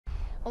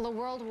Well, a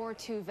World War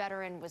II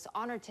veteran was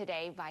honored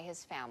today by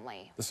his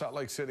family. The Salt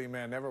Lake City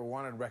man never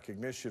wanted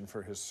recognition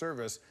for his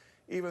service,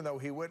 even though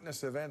he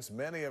witnessed events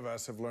many of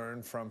us have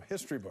learned from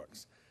history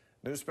books.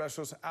 News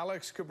specialist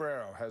Alex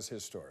Cabrero has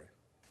his story.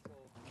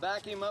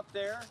 Back him up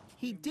there.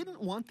 He didn't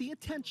want the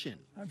attention.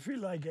 I feel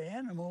like an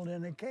animal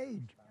in a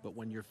cage. But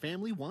when your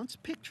family wants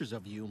pictures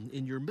of you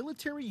in your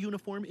military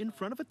uniform in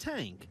front of a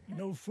tank...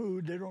 No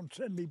food, they don't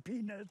send me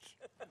peanuts.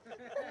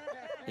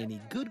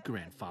 Any good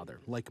grandfather,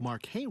 like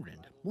Mark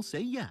Heyrend, will say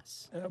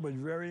yes. That was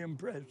very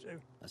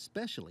impressive.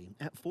 Especially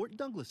at Fort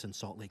Douglas in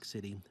Salt Lake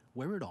City,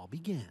 where it all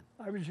began.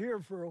 I was here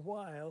for a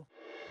while.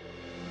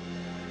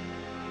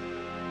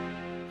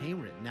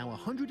 Heyrend, now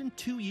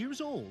 102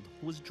 years old,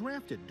 was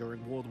drafted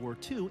during World War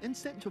II and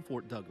sent to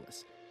Fort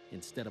Douglas.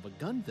 Instead of a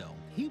gun, though,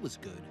 he was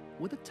good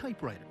with a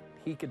typewriter.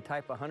 He could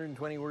type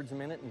 120 words a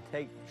minute and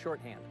take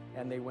shorthand.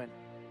 And they went,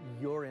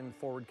 "You're in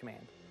forward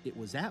command." It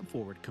was at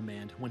forward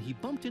command when he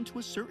bumped into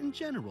a certain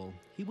general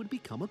he would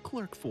become a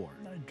clerk for.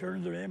 I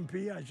turned to the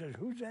MP, I said,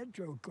 "Who's that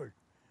joker?"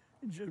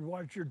 He said,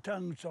 "Watch your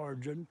tongue,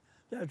 Sergeant.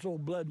 That's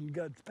old Blood and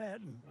Guts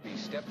Patton." He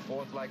stepped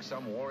forth like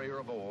some warrior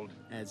of old.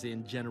 As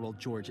in General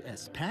George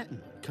S. Patton,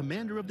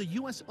 commander of the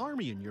U.S.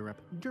 Army in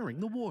Europe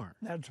during the war.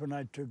 That's when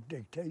I took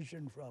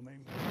dictation from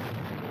him.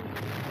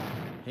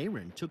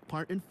 Heyrend took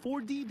part in 4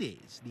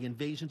 D-Days, the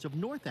invasions of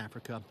North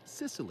Africa,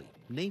 Sicily,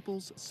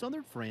 Naples,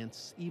 southern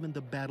France, even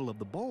the Battle of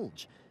the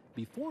Bulge.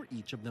 Before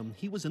each of them,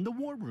 he was in the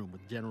war room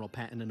with General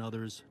Patton and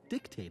others,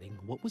 dictating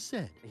what was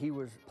said. He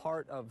was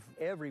part of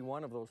every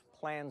one of those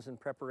plans and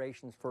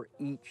preparations for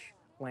each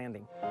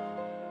landing.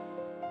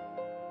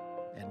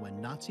 And when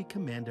Nazi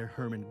commander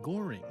Hermann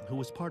Göring, who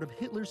was part of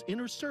Hitler's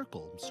inner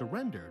circle,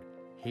 surrendered,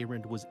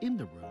 Heyrend was in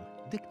the room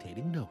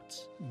dictating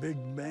notes. Big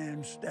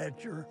man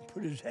stature,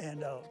 put his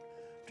hand out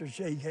to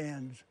shake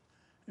hands,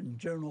 and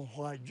General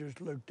White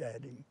just looked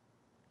at him.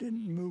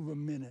 Didn't move a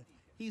minute.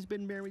 He's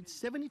been married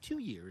 72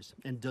 years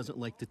and doesn't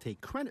like to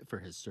take credit for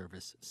his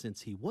service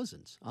since he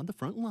wasn't on the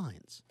front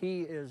lines.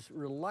 He is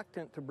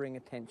reluctant to bring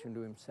attention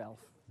to himself.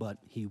 But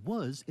he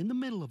was in the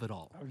middle of it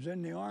all. I was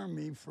in the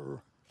Army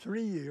for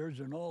 3 years,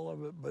 and all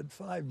of it but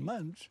 5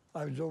 months,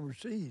 I was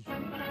overseas.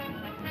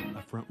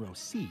 A front row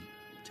seat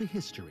to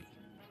history.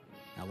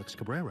 Alex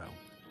Cabrero,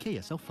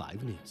 KSL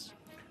 5 News.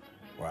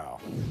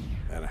 Wow,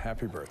 and a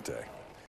happy birthday.